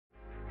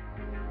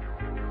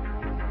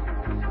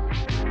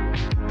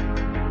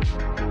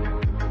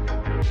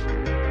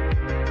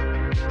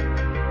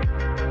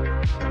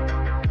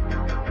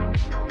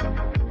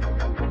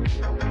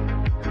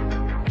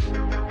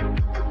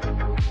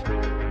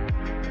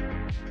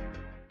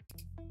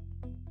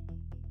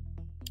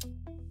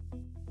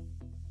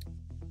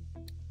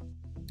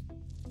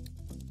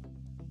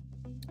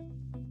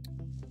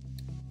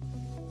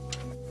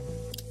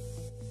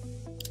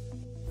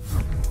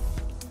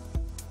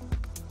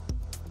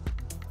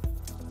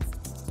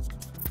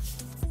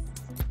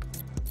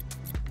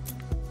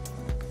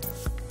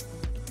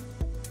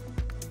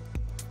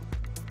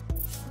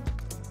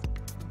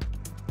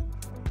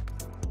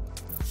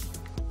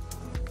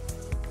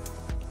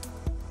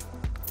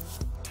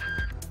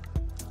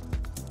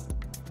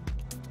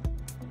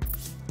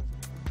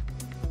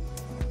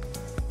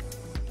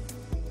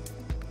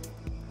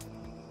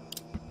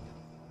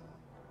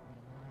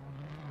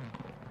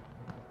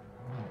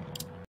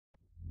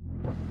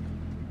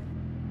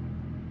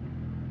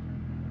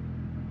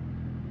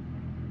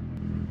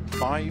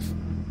5,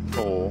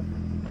 4,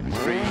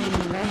 3,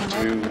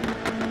 2,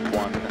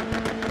 1,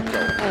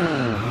 go.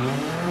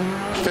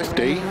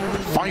 50,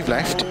 5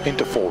 left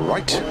into 4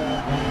 right.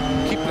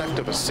 Keep left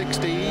over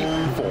 60,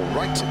 4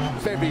 right,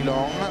 very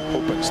long,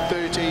 opens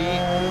 30.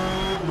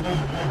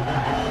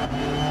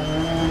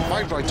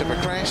 5 right over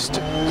crest,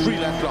 3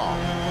 left long.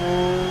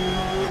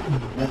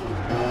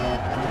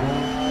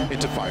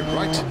 Into 5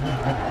 right,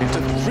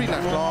 into 3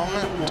 left long,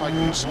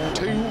 tightens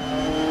 2.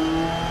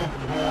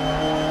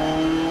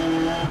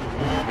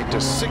 Into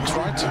 6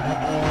 right,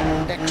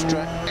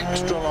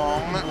 extra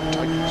long,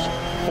 tightens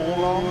 4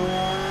 long.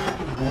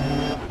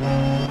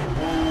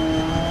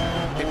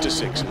 Into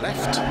 6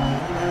 left,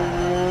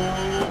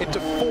 into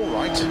 4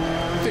 right,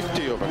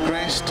 50 over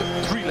crest,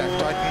 3 left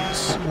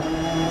tightens.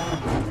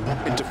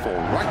 Into 4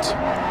 right,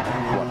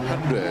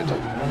 100.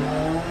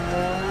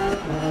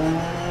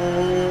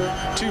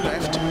 2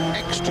 left,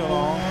 extra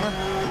long,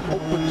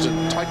 opens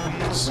and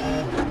tightens.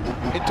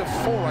 Into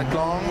 4 right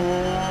long,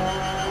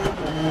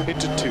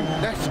 into 2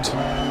 left.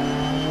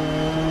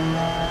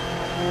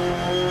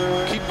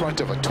 Keep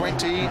right over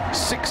 20,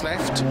 6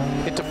 left,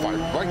 into 5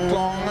 right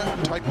long,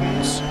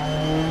 tightens.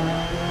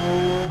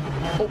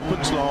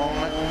 Opens long,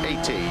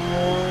 80.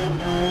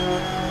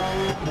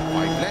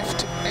 5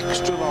 left,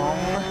 extra long,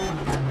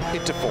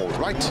 into 4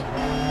 right,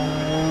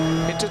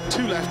 into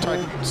 2 left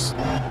tightens.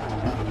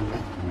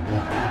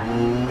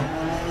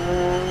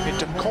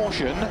 Into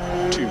caution,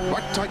 2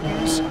 right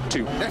tightens,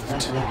 2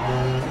 left.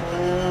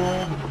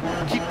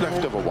 Keep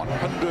left over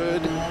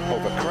 100,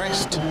 over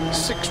crest,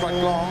 6 right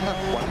long,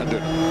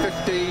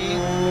 150.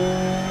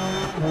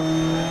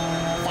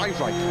 5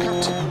 right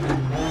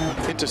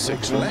cut, into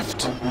 6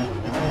 left,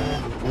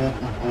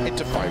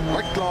 into 5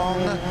 right long,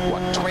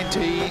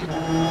 120.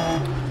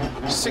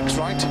 6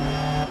 right.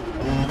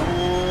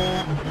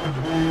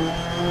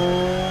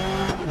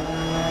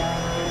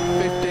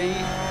 50.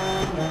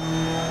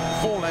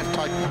 4 left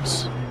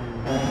tightens.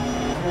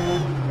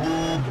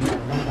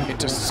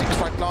 Into 6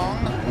 right long,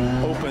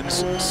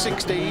 opens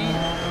 60.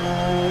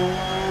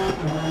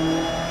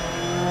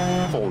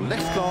 4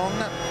 left long,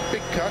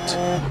 big cut.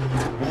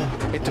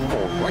 Into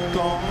 4 right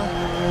long,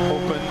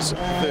 opens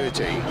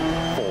 30.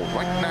 4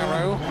 right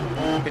narrow,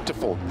 into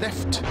 4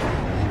 left.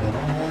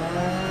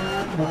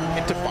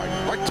 Into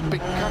 5 right,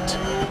 big cut.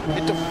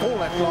 Into 4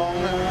 left long,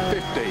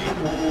 50.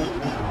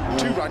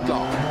 2 right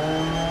long.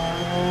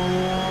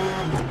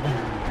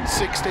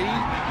 60,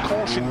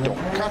 caution,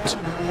 don't cut.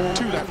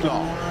 2 left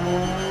long.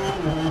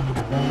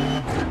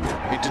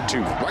 Into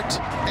 2 right,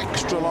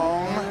 extra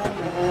long.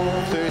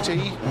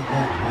 30.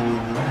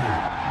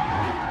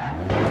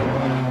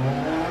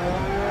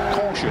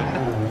 Caution,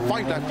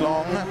 5 left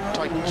long,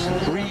 tightens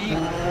 3.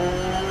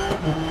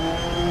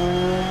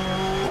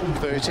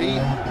 30.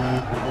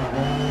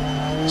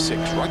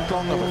 6 right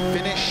long of a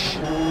finish.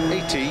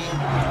 80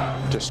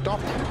 to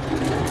stop.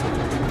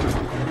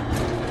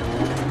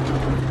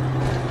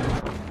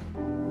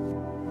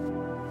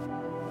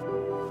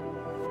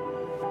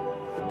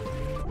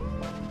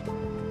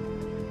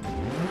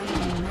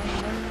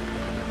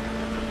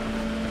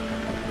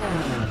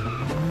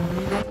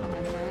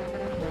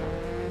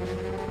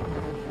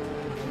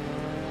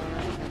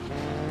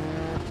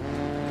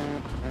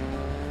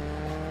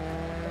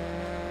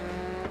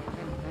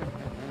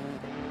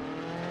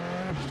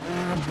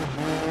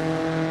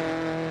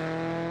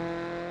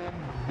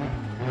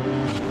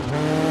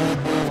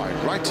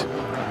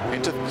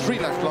 Into 3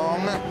 left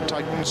long,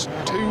 tightens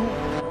 2.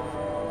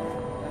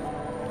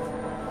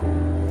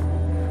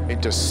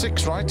 Into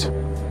 6 right,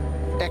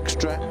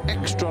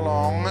 extra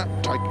long,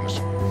 tightens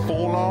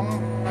 4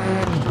 long.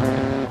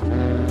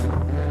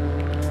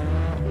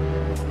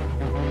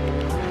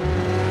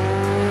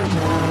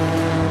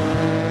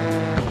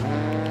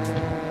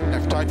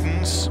 Left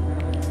tightens,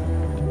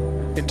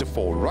 into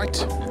 4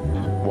 right,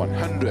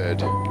 100.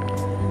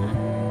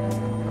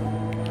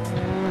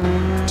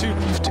 2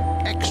 left,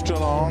 extra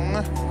long,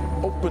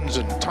 opens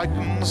and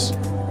tightens.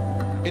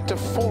 Into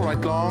 4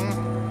 right long,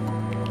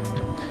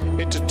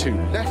 into 2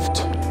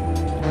 left.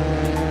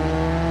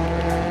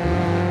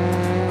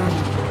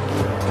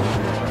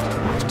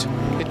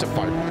 Into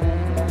 5.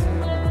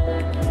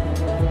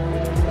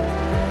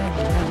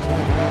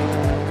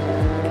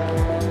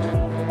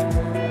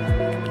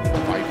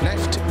 5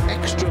 left,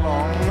 extra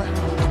long,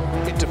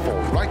 into 4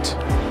 right,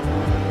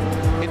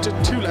 into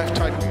 2 left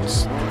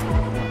tightens.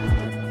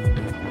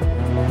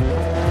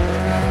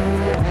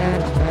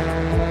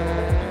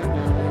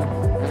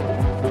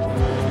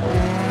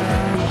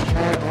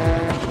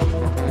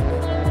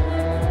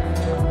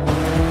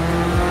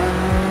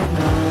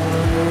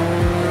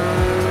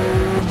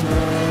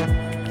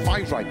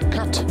 5 right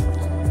cut,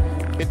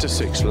 into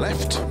 6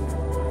 left,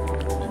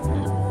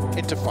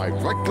 into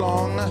 5 right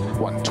long,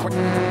 120.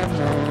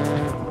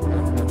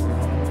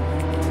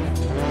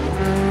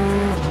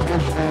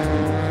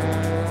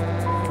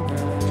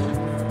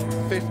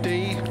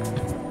 50,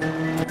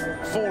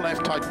 4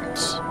 left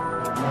tightens.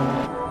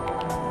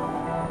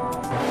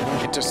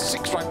 Into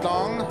 6 right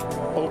long,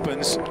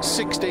 opens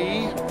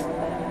 60.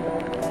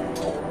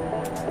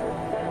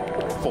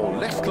 4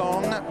 left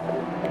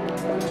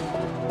long.